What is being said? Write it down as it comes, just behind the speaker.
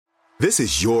This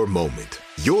is your moment,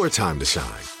 your time to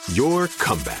shine, your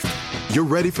comeback. You're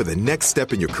ready for the next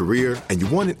step in your career, and you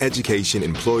want an education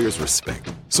employers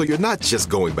respect. So you're not just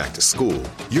going back to school,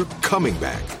 you're coming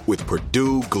back with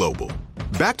Purdue Global.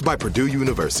 Backed by Purdue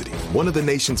University, one of the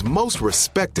nation's most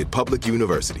respected public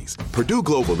universities, Purdue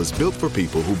Global is built for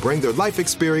people who bring their life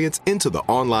experience into the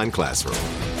online classroom.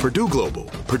 Purdue Global,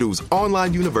 Purdue's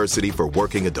online university for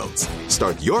working adults.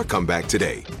 Start your comeback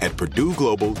today at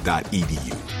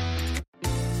purdueglobal.edu.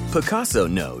 Pacaso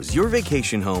knows your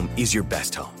vacation home is your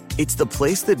best home. It's the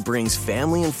place that brings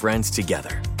family and friends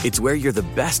together. It's where you're the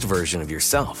best version of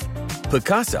yourself.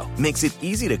 Pacaso makes it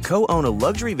easy to co-own a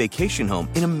luxury vacation home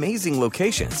in amazing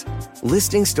locations.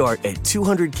 Listings start at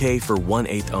 $200K for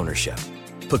 1/8 ownership.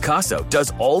 Pacaso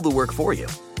does all the work for you.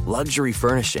 Luxury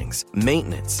furnishings,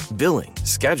 maintenance, billing,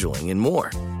 scheduling, and more.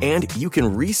 And you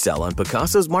can resell on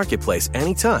Pacaso's marketplace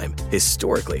anytime,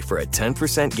 historically for a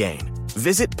 10% gain.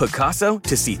 Visit Pacaso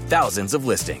to see thousands of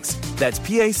listings. That's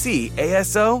PACASO.com.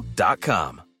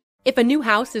 If a new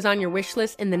house is on your wish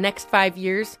list in the next 5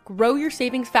 years, grow your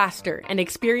savings faster and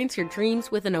experience your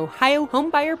dreams with an Ohio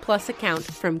Homebuyer Plus account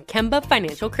from Kemba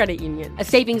Financial Credit Union. A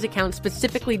savings account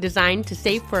specifically designed to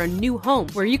save for a new home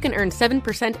where you can earn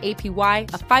 7% APY,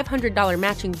 a $500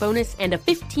 matching bonus, and a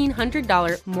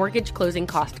 $1,500 mortgage closing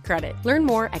cost credit. Learn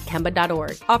more at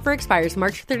Kemba.org. Offer expires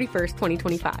March 31st,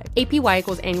 2025. APY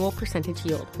equals annual percentage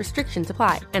yield. Restrictions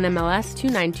apply. NMLS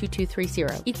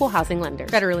 292230. Equal housing lender.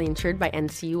 Federally insured by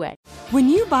NCUA. When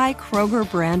you buy Kroger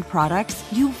brand products,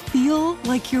 you feel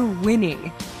like you're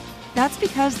winning. That's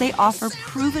because they offer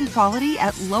proven quality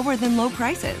at lower than low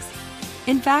prices.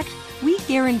 In fact, we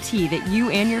guarantee that you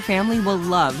and your family will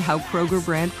love how Kroger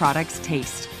brand products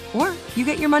taste, or you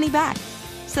get your money back.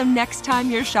 So next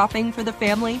time you're shopping for the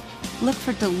family, look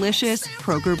for delicious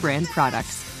Kroger brand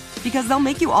products, because they'll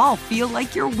make you all feel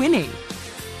like you're winning.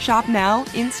 Shop now,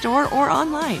 in-store, or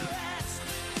online.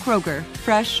 Kroger,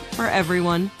 fresh for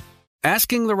everyone.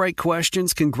 Asking the right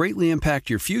questions can greatly impact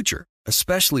your future,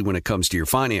 especially when it comes to your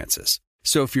finances.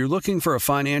 So if you're looking for a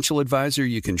financial advisor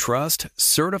you can trust,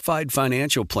 certified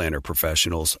financial planner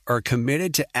professionals are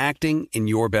committed to acting in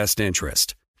your best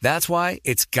interest. That's why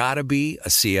it's got to be a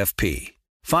CFP.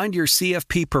 Find your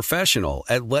CFP professional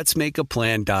at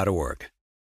letsmakeaplan.org.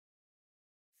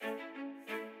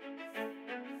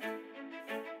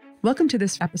 Welcome to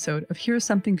this episode of Here's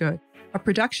Something Good, a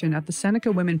production of the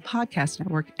Seneca Women Podcast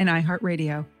Network and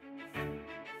iHeartRadio.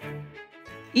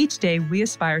 Each day, we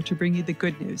aspire to bring you the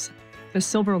good news, the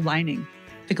silver lining,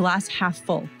 the glass half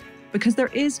full, because there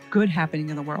is good happening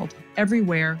in the world,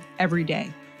 everywhere, every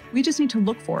day. We just need to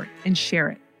look for it and share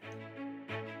it.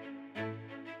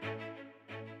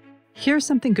 Here's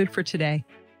something good for today.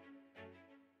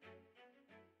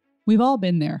 We've all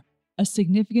been there. A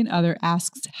significant other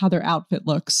asks how their outfit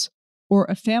looks, or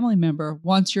a family member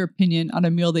wants your opinion on a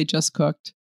meal they just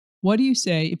cooked. What do you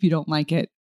say if you don't like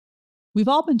it? We've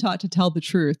all been taught to tell the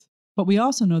truth, but we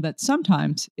also know that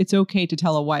sometimes it's okay to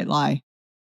tell a white lie.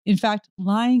 In fact,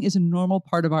 lying is a normal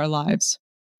part of our lives.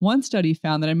 One study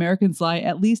found that Americans lie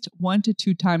at least 1 to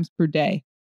 2 times per day.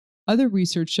 Other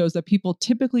research shows that people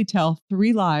typically tell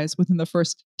 3 lies within the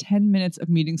first 10 minutes of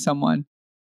meeting someone.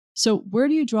 So where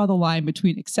do you draw the line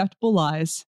between acceptable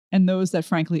lies and those that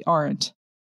frankly aren't?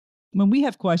 When we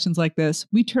have questions like this,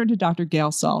 we turn to Dr.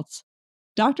 Gail Saltz.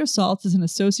 Dr. Saltz is an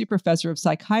associate professor of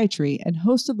psychiatry and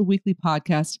host of the weekly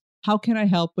podcast, How Can I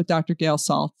Help with Dr. Gail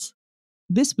Saltz?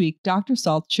 This week, Dr.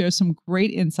 Saltz shares some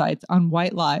great insights on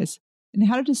white lies and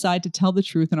how to decide to tell the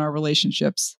truth in our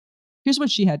relationships. Here's what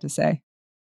she had to say.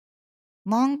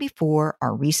 Long before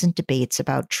our recent debates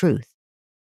about truth,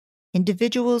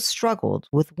 individuals struggled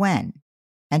with when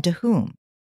and to whom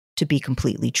to be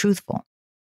completely truthful.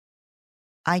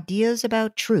 Ideas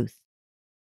about truth,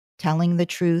 telling the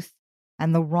truth,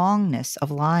 and the wrongness of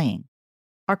lying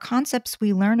are concepts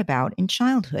we learn about in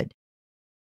childhood.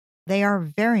 They are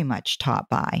very much taught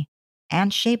by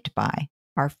and shaped by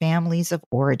our families of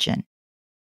origin,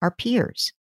 our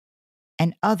peers,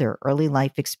 and other early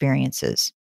life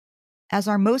experiences, as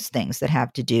are most things that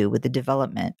have to do with the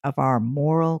development of our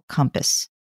moral compass.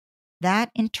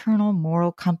 That internal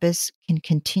moral compass can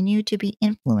continue to be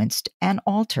influenced and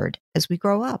altered as we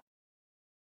grow up.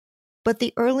 But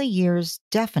the early years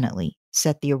definitely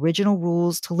set the original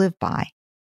rules to live by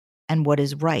and what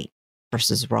is right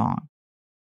versus wrong.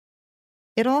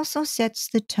 It also sets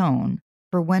the tone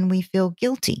for when we feel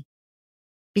guilty,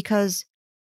 because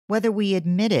whether we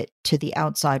admit it to the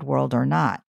outside world or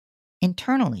not,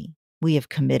 internally we have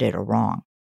committed a wrong.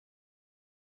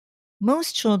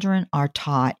 Most children are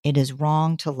taught it is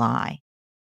wrong to lie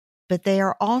but they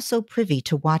are also privy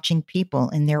to watching people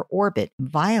in their orbit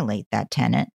violate that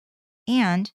tenet,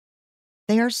 and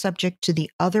they are subject to the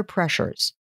other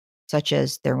pressures, such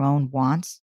as their own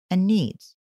wants and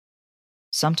needs.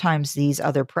 Sometimes these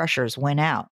other pressures win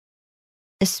out,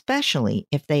 especially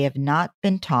if they have not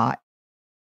been taught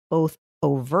both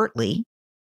overtly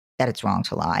that it's wrong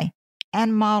to lie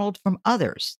and modeled from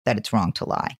others that it's wrong to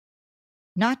lie.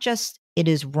 Not just it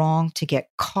is wrong to get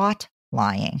caught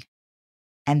lying,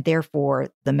 and therefore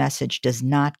the message does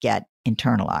not get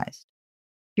internalized.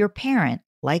 Your parent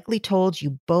likely told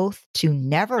you both to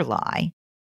never lie,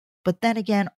 but then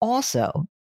again also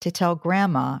to tell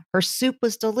grandma her soup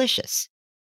was delicious,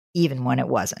 even when it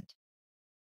wasn't.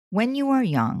 When you are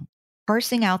young,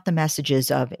 parsing out the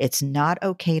messages of it's not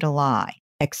okay to lie,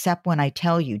 except when I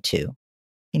tell you to,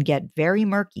 can get very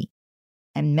murky,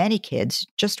 and many kids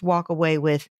just walk away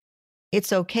with,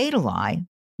 it's okay to lie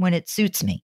when it suits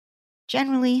me.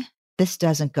 Generally, this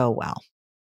doesn't go well.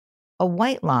 A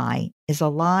white lie is a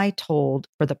lie told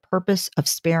for the purpose of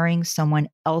sparing someone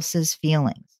else's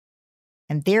feelings,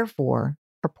 and therefore,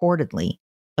 purportedly,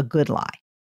 a good lie.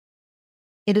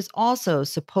 It is also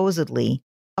supposedly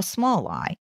a small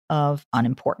lie of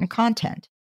unimportant content.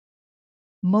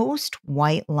 Most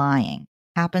white lying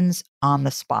happens on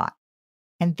the spot,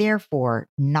 and therefore,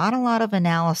 not a lot of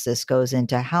analysis goes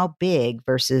into how big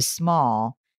versus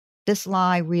small this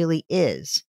lie really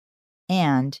is,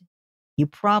 and you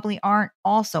probably aren't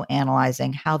also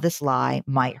analyzing how this lie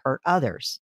might hurt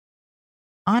others.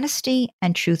 Honesty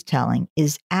and truth-telling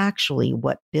is actually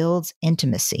what builds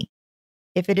intimacy.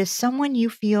 If it is someone you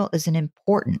feel is an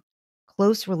important,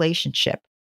 close relationship,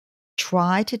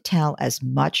 try to tell as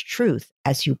much truth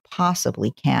as you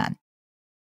possibly can.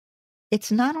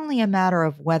 It's not only a matter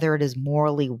of whether it is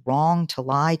morally wrong to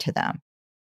lie to them.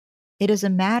 It is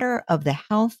a matter of the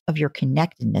health of your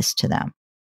connectedness to them,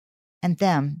 and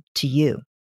them to you.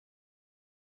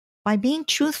 By being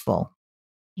truthful,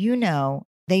 you know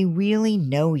they really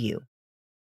know you.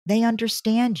 They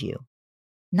understand you,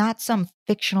 not some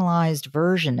fictionalized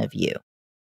version of you.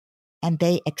 And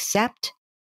they accept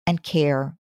and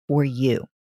care for you.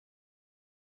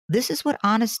 This is what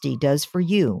honesty does for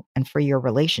you and for your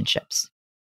relationships.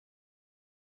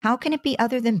 How can it be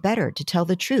other than better to tell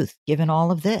the truth given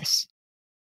all of this?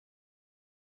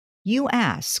 You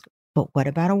ask, but what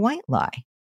about a white lie?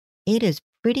 It is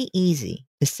pretty easy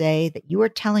to say that you are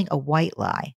telling a white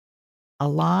lie, a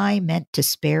lie meant to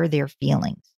spare their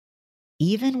feelings,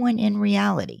 even when in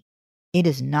reality, it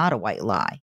is not a white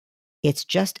lie. It's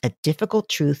just a difficult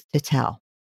truth to tell.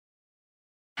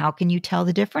 How can you tell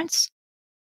the difference?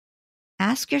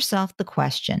 Ask yourself the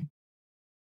question,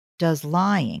 does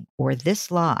lying or this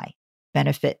lie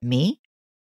benefit me?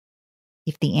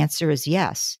 If the answer is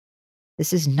yes,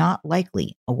 this is not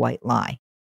likely a white lie.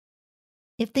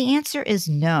 If the answer is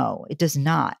no, it does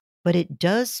not, but it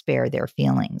does spare their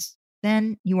feelings,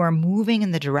 then you are moving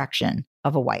in the direction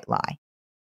of a white lie.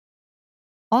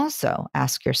 Also,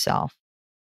 ask yourself,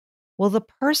 will the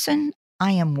person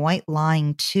I am white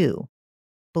lying to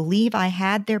believe I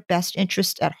had their best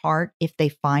interest at heart if they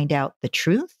find out the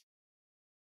truth?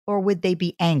 Or would they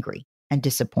be angry and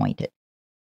disappointed?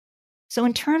 So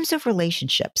in terms of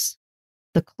relationships,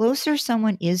 the closer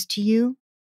someone is to you,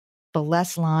 the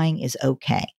less lying is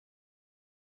okay.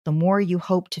 The more you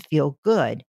hope to feel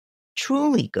good,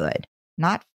 truly good,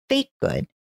 not fake good,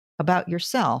 about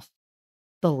yourself,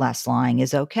 the less lying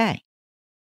is okay.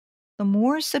 The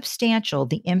more substantial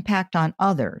the impact on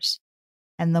others,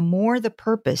 and the more the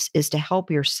purpose is to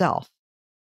help yourself,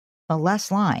 the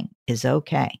less lying is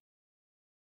okay.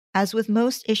 As with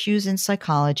most issues in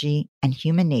psychology and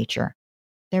human nature,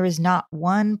 there is not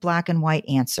one black and white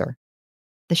answer.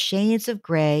 The shades of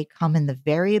gray come in the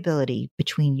variability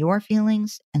between your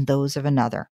feelings and those of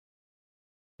another.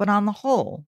 But on the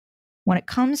whole, when it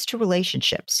comes to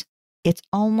relationships, it's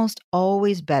almost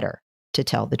always better to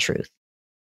tell the truth.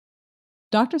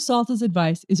 Dr. Salta's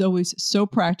advice is always so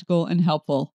practical and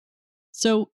helpful.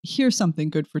 So here's something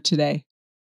good for today.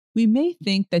 We may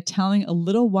think that telling a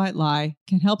little white lie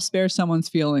can help spare someone's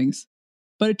feelings,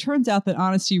 but it turns out that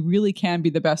honesty really can be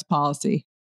the best policy.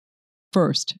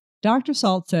 First, Dr.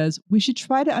 Salt says we should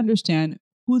try to understand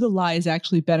who the lie is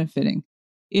actually benefiting.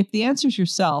 If the answer is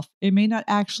yourself, it may not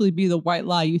actually be the white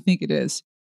lie you think it is.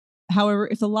 However,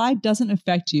 if the lie doesn't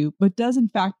affect you, but does in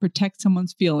fact protect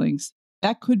someone's feelings,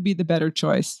 that could be the better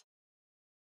choice.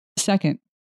 Second,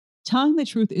 telling the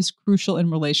truth is crucial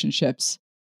in relationships.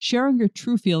 Sharing your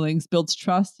true feelings builds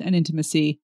trust and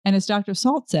intimacy, and as Dr.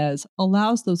 Salt says,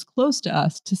 allows those close to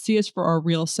us to see us for our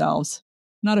real selves,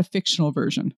 not a fictional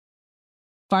version.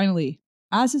 Finally,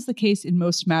 As is the case in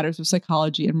most matters of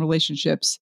psychology and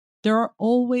relationships, there are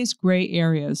always gray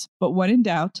areas, but when in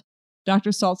doubt,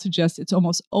 Dr. Salt suggests it's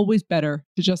almost always better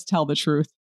to just tell the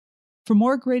truth. For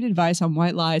more great advice on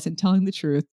white lies and telling the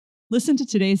truth, listen to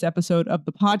today's episode of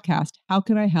the podcast, How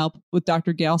Can I Help, with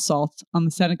Dr. Gail Saltz on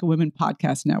the Seneca Women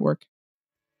Podcast Network.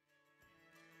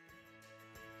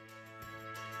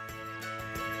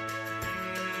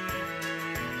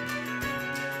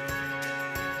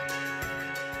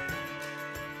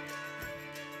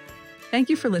 Thank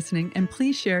you for listening, and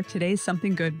please share today's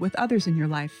Something Good with others in your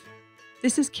life.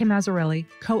 This is Kim Azzarelli,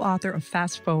 co-author of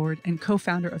Fast Forward and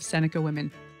co-founder of Seneca Women.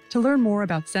 To learn more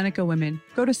about Seneca Women,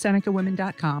 go to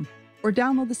senecawomen.com or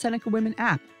download the Seneca Women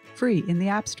app, free in the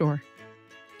App Store.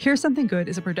 Here's Something Good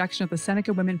is a production of the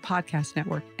Seneca Women Podcast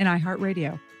Network and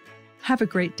iHeartRadio. Have a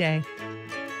great day.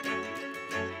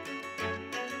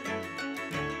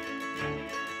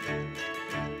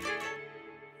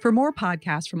 For more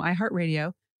podcasts from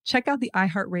iHeartRadio, check out the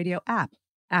iHeartRadio app,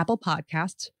 Apple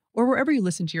Podcasts, or wherever you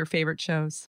listen to your favorite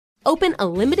shows. Open a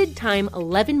limited-time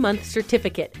 11-month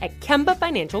certificate at Kemba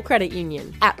Financial Credit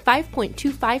Union. At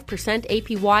 5.25%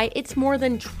 APY, it's more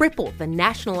than triple the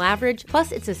national average,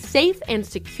 plus it's a safe and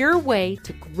secure way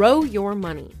to grow your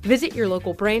money. Visit your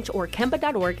local branch or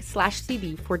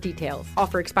kemba.org/cb for details.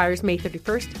 Offer expires May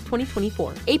 31st,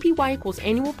 2024. APY equals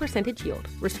annual percentage yield.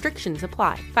 Restrictions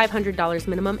apply. $500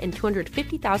 minimum and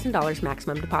 $250,000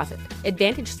 maximum deposit.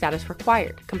 Advantage status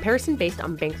required. Comparison based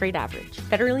on bank rate average.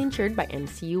 Federally insured by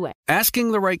NCUA.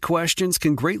 Asking the right questions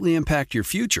can greatly impact your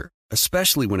future,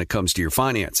 especially when it comes to your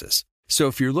finances. So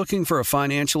if you're looking for a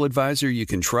financial advisor you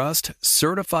can trust,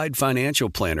 certified financial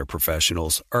planner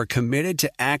professionals are committed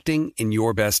to acting in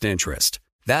your best interest.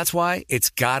 That's why it's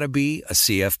got to be a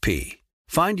CFP.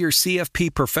 Find your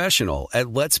CFP professional at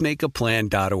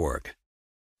letsmakeaplan.org.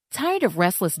 Tired of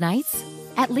restless nights?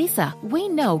 At Leesa, we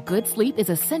know good sleep is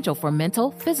essential for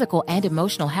mental, physical, and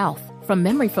emotional health. From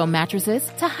memory foam mattresses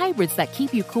to hybrids that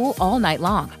keep you cool all night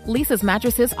long, Leesa's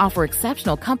mattresses offer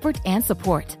exceptional comfort and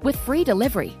support with free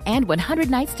delivery and 100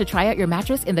 nights to try out your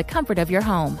mattress in the comfort of your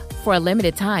home. For a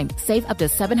limited time, save up to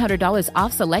 $700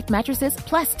 off select mattresses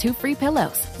plus 2 free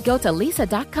pillows. Go to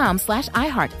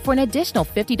leesa.com/iHeart for an additional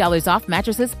 $50 off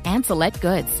mattresses and select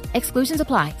goods. Exclusions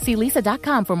apply. See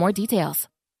leesa.com for more details.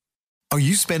 Are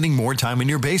you spending more time in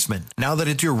your basement now that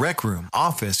it's your rec room,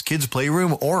 office, kids'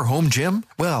 playroom, or home gym?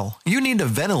 Well, you need to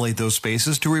ventilate those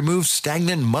spaces to remove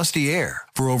stagnant, musty air.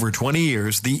 For over 20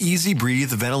 years, the Easy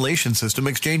Breathe ventilation system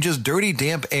exchanges dirty,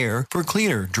 damp air for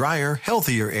cleaner, drier,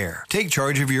 healthier air. Take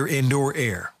charge of your indoor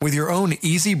air with your own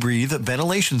Easy Breathe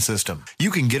ventilation system. You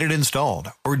can get it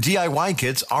installed, or DIY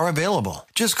kits are available.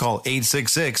 Just call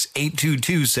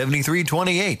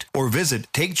 866-822-7328 or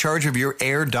visit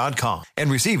takechargeofyourair.com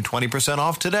and receive 20%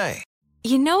 off today.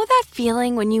 You know that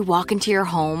feeling when you walk into your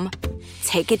home,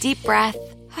 take a deep breath,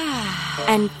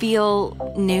 and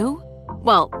feel new?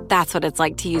 Well, that's what it's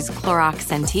like to use Clorox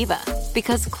Scentiva.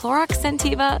 Because Clorox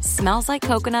Scentiva smells like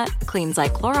coconut, cleans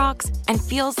like Clorox, and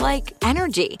feels like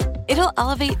energy. It'll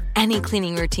elevate any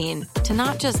cleaning routine to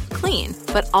not just clean,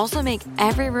 but also make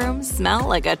every room smell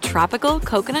like a tropical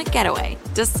coconut getaway.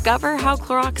 Discover how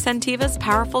Clorox Scentiva's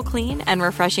powerful clean and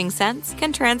refreshing scents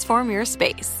can transform your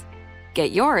space.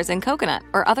 Get yours in coconut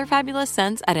or other fabulous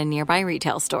scents at a nearby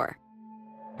retail store.